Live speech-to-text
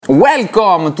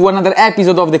Welcome to another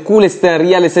episode of the coolest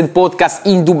real estate podcast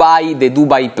in Dubai, the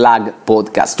Dubai Plug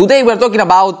podcast. Today we're talking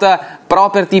about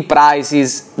property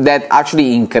prices that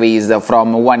actually increased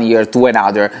from one year to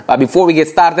another. But before we get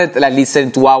started, let's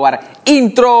listen to our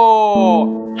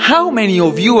intro. How many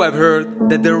of you have heard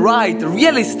that the right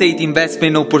real estate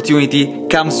investment opportunity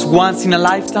comes once in a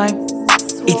lifetime?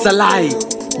 It's a lie.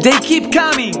 They keep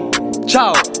coming.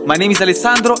 Ciao, my name is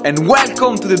Alessandro and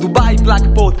welcome to the Dubai Plug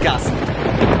podcast.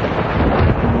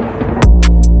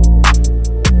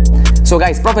 So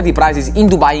guys, property prices in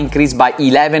Dubai increased by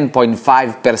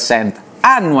 11.5%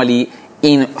 annually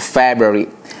in February.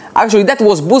 Actually, that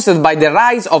was boosted by the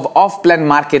rise of off-plan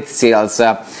market sales,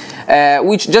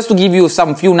 which, just to give you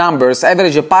some few numbers,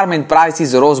 average apartment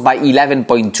prices rose by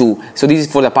 11.2%. So this is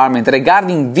for the apartment.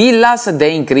 Regarding villas,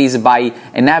 they increased by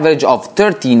an average of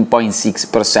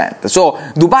 13.6%. So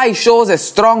Dubai shows a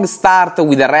strong start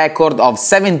with a record of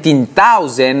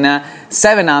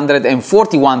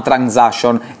 17,741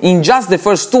 transactions in just the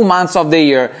first 2 months of the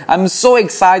year. I'm so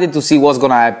excited to see what's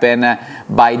going to happen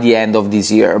by the end of this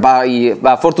year.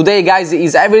 But for today, guys,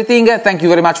 is everything. Thank you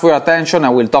very much for your attention. I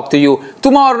will talk to you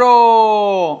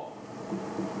tomorrow.